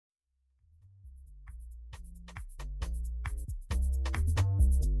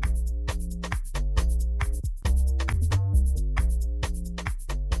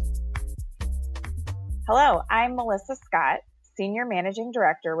Hello, I'm Melissa Scott, Senior Managing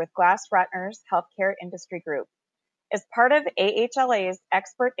Director with GlassRatner's Healthcare Industry Group. As part of AHLA's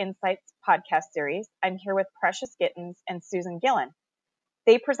Expert Insights podcast series, I'm here with Precious Gittens and Susan Gillen.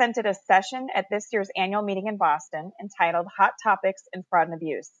 They presented a session at this year's annual meeting in Boston entitled Hot Topics in Fraud and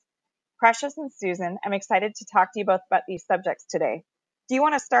Abuse. Precious and Susan, I'm excited to talk to you both about these subjects today. Do you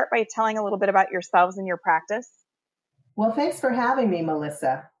want to start by telling a little bit about yourselves and your practice? Well, thanks for having me,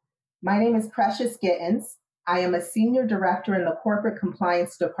 Melissa. My name is Precious Gittens. I am a Senior Director in the Corporate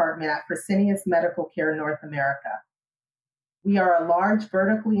Compliance Department at Fresenius Medical Care North America. We are a large,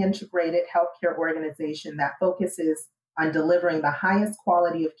 vertically integrated healthcare organization that focuses on delivering the highest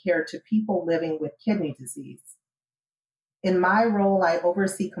quality of care to people living with kidney disease. In my role, I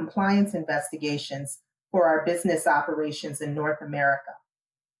oversee compliance investigations for our business operations in North America.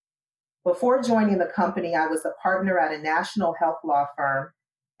 Before joining the company, I was a partner at a national health law firm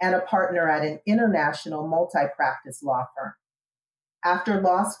and a partner at an international multi-practice law firm. After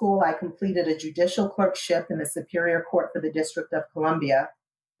law school, I completed a judicial clerkship in the Superior Court for the District of Columbia,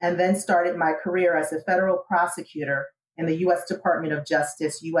 and then started my career as a federal prosecutor in the U.S. Department of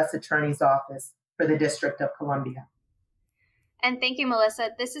Justice, U.S. Attorney's Office for the District of Columbia. And thank you, Melissa.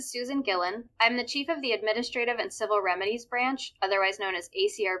 This is Susan Gillen. I'm the Chief of the Administrative and Civil Remedies Branch, otherwise known as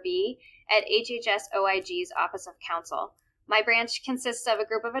ACRB, at HHS OIG's Office of Counsel. My branch consists of a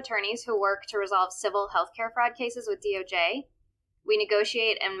group of attorneys who work to resolve civil healthcare fraud cases with DOJ. We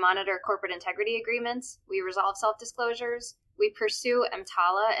negotiate and monitor corporate integrity agreements. We resolve self-disclosures. We pursue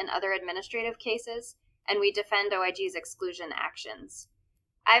EMTALA and other administrative cases, and we defend OIG's exclusion actions.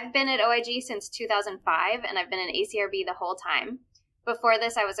 I've been at OIG since 2005, and I've been in ACRB the whole time. Before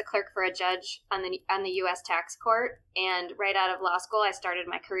this, I was a clerk for a judge on the U.S. Tax Court, and right out of law school, I started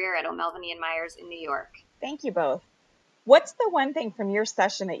my career at O'Melveny & Myers in New York. Thank you both. What's the one thing from your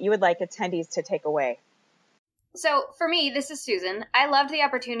session that you would like attendees to take away? So for me, this is Susan. I loved the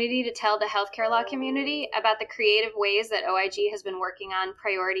opportunity to tell the healthcare law community about the creative ways that OIG has been working on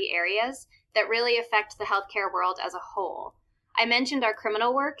priority areas that really affect the healthcare world as a whole. I mentioned our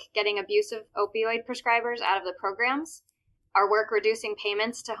criminal work, getting abusive opioid prescribers out of the programs, our work reducing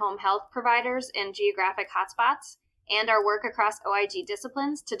payments to home health providers in geographic hotspots, and our work across OIG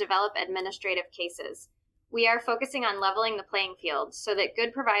disciplines to develop administrative cases. We are focusing on leveling the playing field so that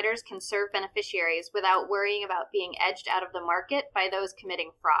good providers can serve beneficiaries without worrying about being edged out of the market by those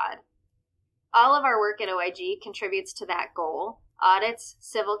committing fraud. All of our work at OIG contributes to that goal: audits,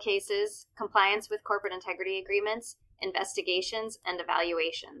 civil cases, compliance with corporate integrity agreements, investigations, and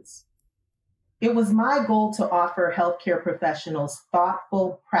evaluations. It was my goal to offer healthcare professionals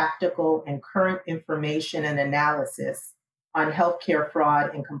thoughtful, practical, and current information and analysis on healthcare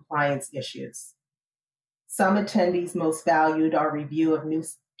fraud and compliance issues. Some attendees most valued our review of new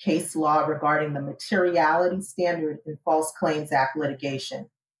case law regarding the materiality standard in False Claims Act litigation,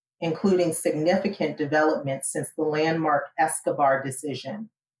 including significant developments since the landmark Escobar decision,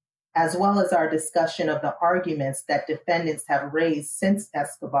 as well as our discussion of the arguments that defendants have raised since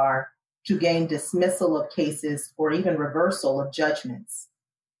Escobar to gain dismissal of cases or even reversal of judgments.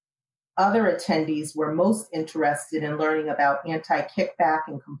 Other attendees were most interested in learning about anti-kickback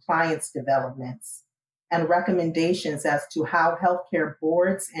and compliance developments and recommendations as to how healthcare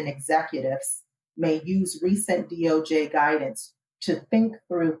boards and executives may use recent DOJ guidance to think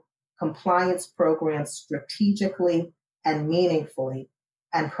through compliance programs strategically and meaningfully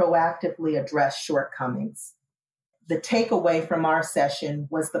and proactively address shortcomings. The takeaway from our session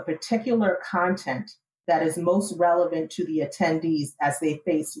was the particular content that is most relevant to the attendees as they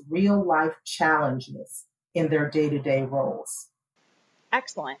face real-life challenges in their day-to-day roles.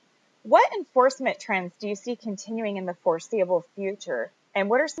 Excellent. What enforcement trends do you see continuing in the foreseeable future?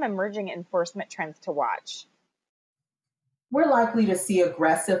 And what are some emerging enforcement trends to watch? We're likely to see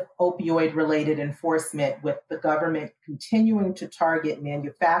aggressive opioid-related enforcement, with the government continuing to target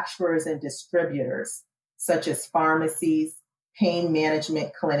manufacturers and distributors, such as pharmacies, pain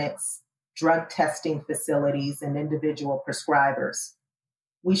management clinics, drug testing facilities, and individual prescribers.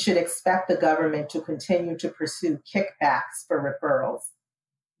 We should expect the government to continue to pursue kickbacks for referrals.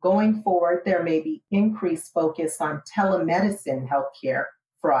 Going forward, there may be increased focus on telemedicine healthcare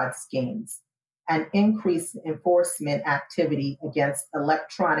fraud schemes and increased enforcement activity against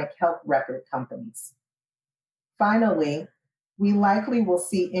electronic health record companies. Finally, we likely will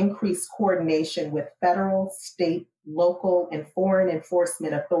see increased coordination with federal, state, local, and foreign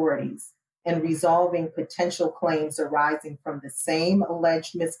enforcement authorities in resolving potential claims arising from the same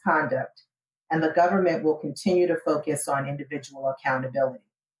alleged misconduct, and the government will continue to focus on individual accountability.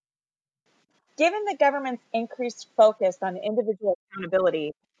 Given the government's increased focus on individual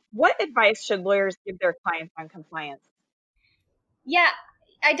accountability, What advice should lawyers give their clients on compliance? Yeah,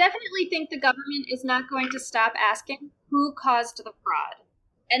 I definitely think the government is not going to stop asking who caused the fraud.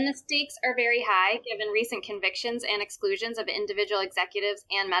 And the stakes are very high given recent convictions and exclusions of individual executives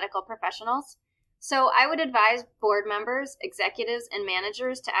and medical professionals. So I would advise board members, executives, and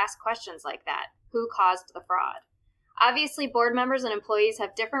managers to ask questions like that. Who caused the fraud? Obviously, board members and employees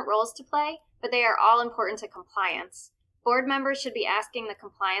have different roles to play, but they are all important to compliance. Board members should be asking the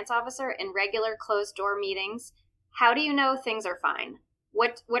compliance officer in regular closed-door meetings, how do you know things are fine?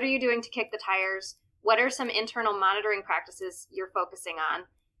 What are you doing to kick the tires? What are some internal monitoring practices you're focusing on?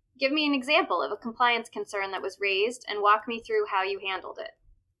 Give me an example of a compliance concern that was raised and walk me through how you handled it.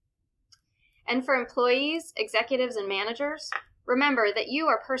 And for employees, executives, and managers, remember that you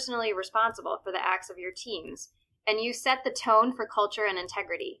are personally responsible for the acts of your teams, and you set the tone for culture and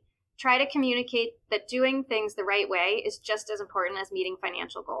integrity. Try to communicate that doing things the right way is just as important as meeting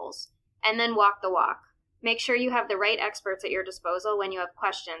financial goals. And then walk the walk. Make sure you have the right experts at your disposal when you have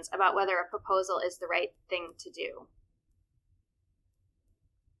questions about whether a proposal is the right thing to do.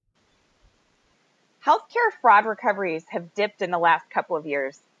 Healthcare fraud recoveries have dipped in the last couple of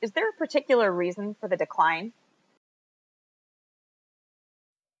years. Is there a particular reason for the decline?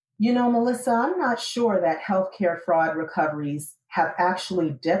 Melissa, I'm not sure that healthcare fraud recoveries have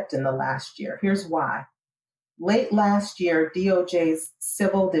actually dipped in the last year. Here's why. Late last year, DOJ's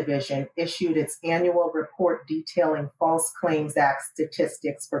Civil Division issued its annual report detailing False Claims Act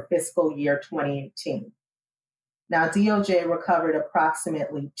statistics for fiscal year 2018. Now, DOJ recovered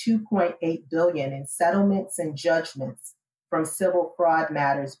approximately $2.8 billion in settlements and judgments from civil fraud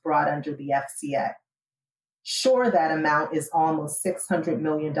matters brought under the FCA. Sure, that amount is almost $600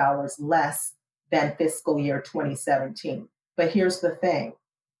 million less than fiscal year 2017. But here's the thing.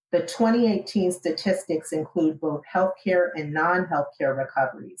 The 2018 statistics include both healthcare and non-healthcare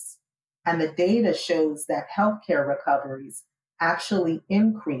recoveries. And the data shows that healthcare recoveries actually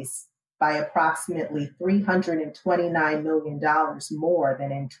increased by approximately $329 million more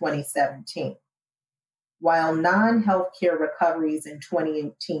than in 2017, while non-healthcare recoveries in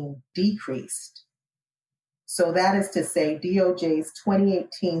 2018 decreased. So that is to say, DOJ's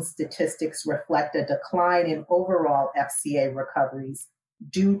 2018 statistics reflect a decline in overall FCA recoveries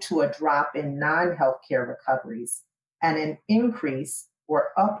due to a drop in non-healthcare recoveries and an increase or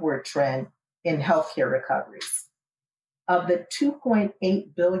upward trend in healthcare recoveries. Of the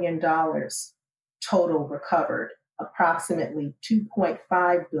 $2.8 billion total recovered, approximately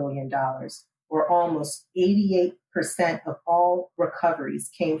 $2.5 billion, or almost 88% of all recoveries,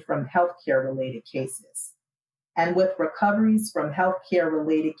 came from healthcare-related cases. And with recoveries from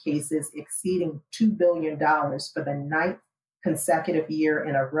healthcare-related cases exceeding $2 billion for the ninth consecutive year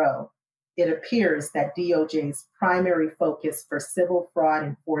in a row, it appears that DOJ's primary focus for civil fraud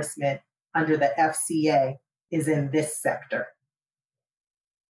enforcement under the FCA is in this sector.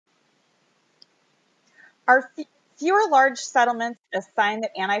 Are fewer large settlements a sign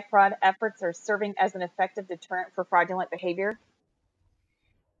that anti-fraud efforts are serving as an effective deterrent for fraudulent behavior?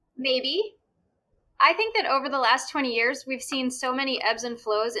 Maybe. I think that over the last 20 years, we've seen so many ebbs and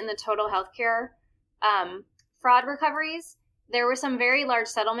flows in the total healthcare fraud recoveries. There were some very large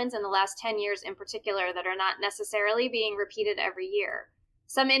settlements in the last 10 years in particular that are not necessarily being repeated every year.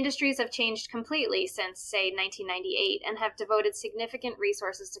 Some industries have changed completely since, say, 1998 and have devoted significant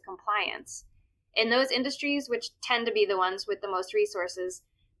resources to compliance. In those industries, which tend to be the ones with the most resources,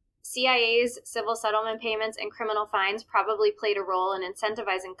 CIA's civil settlement payments and criminal fines probably played a role in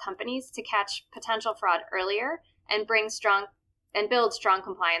incentivizing companies to catch potential fraud earlier and build strong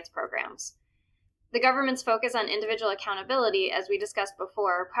compliance programs. The government's focus on individual accountability, as we discussed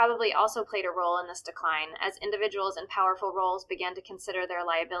before, probably also played a role in this decline as individuals in powerful roles began to consider their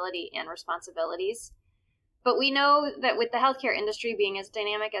liability and responsibilities. But we know that with the healthcare industry being as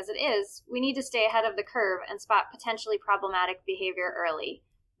dynamic as it is, we need to stay ahead of the curve and spot potentially problematic behavior early.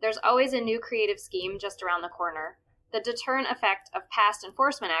 There's always a new creative scheme just around the corner. The deterrent effect of past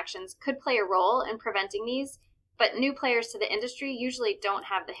enforcement actions could play a role in preventing these, but new players to the industry usually don't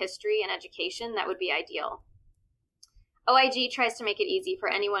have the history and education that would be ideal. OIG tries to make it easy for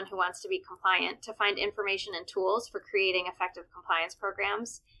anyone who wants to be compliant to find information and tools for creating effective compliance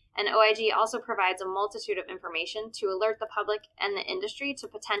programs, and OIG also provides a multitude of information to alert the public and the industry to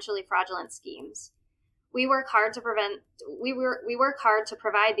potentially fraudulent schemes. We work hard to provide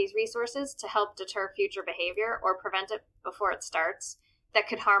these resources to help deter future behavior or prevent it before it starts that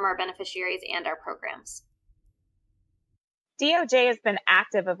could harm our beneficiaries and our programs. DOJ has been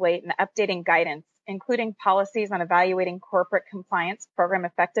active of late in updating guidance, including policies on evaluating corporate compliance program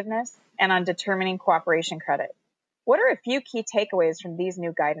effectiveness and on determining cooperation credit. What are a few key takeaways from these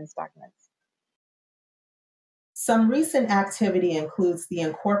new guidance documents? Some recent activity includes the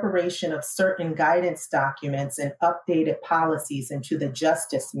incorporation of certain guidance documents and updated policies into the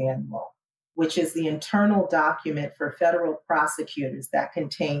Justice Manual, which is the internal document for federal prosecutors that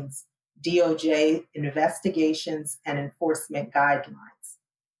contains DOJ investigations and enforcement guidelines.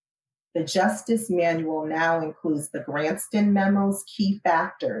 The Justice Manual now includes the Granston Memo's key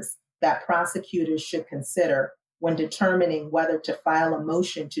factors that prosecutors should consider when determining whether to file a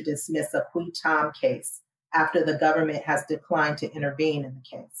motion to dismiss a qui tam case after the government has declined to intervene in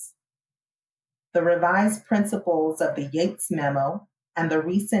the case. The revised principles of the Yates Memo and the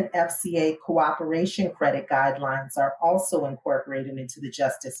recent FCA cooperation credit guidelines are also incorporated into the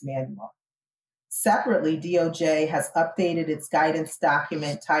Justice Manual. Separately, DOJ has updated its guidance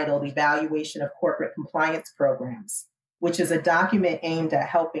document titled Evaluation of Corporate Compliance Programs, which is a document aimed at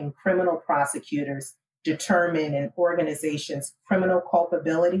helping criminal prosecutors determine an organization's criminal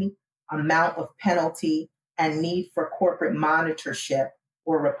culpability, amount of penalty, and need for corporate monitorship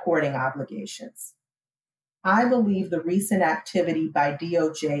or reporting obligations. I believe the recent activity by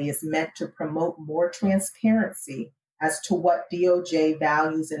DOJ is meant to promote more transparency as to what DOJ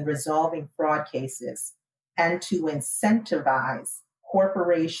values in resolving fraud cases and to incentivize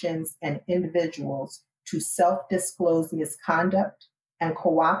corporations and individuals to self-disclose misconduct and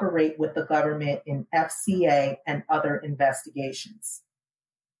cooperate with the government in FCA and other investigations.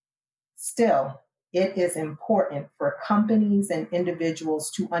 Still, it is important for companies and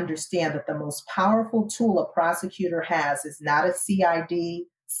individuals to understand that the most powerful tool a prosecutor has is not a CID,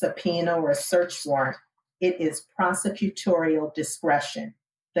 subpoena, or a search warrant. It is prosecutorial discretion.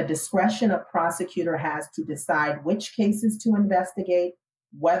 The discretion a prosecutor has to decide which cases to investigate,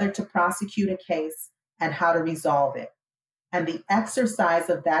 whether to prosecute a case, and how to resolve it. And the exercise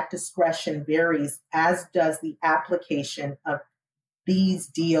of that discretion varies, as does the application of these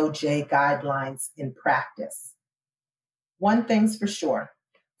DOJ guidelines in practice. One thing's for sure,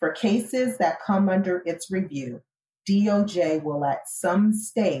 for cases that come under its review, DOJ will at some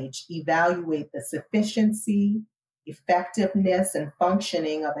stage evaluate the sufficiency, effectiveness, and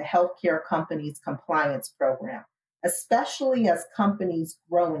functioning of a healthcare company's compliance program, especially as companies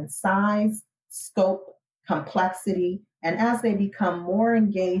grow in size, scope, complexity, and as they become more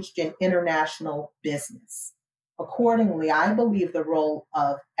engaged in international business. Accordingly, I believe the role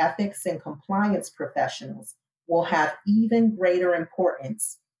of ethics and compliance professionals will have even greater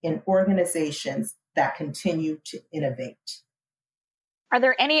importance in organizations that continue to innovate. Are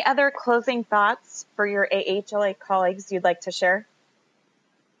there any other closing thoughts for your AHLA colleagues you'd like to share?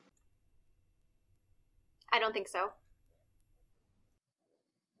 I don't think so.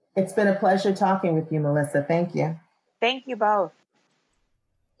 It's been a pleasure talking with you, Melissa. Thank you. Thank you both.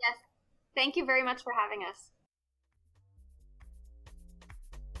 Yes. Thank you very much for having us.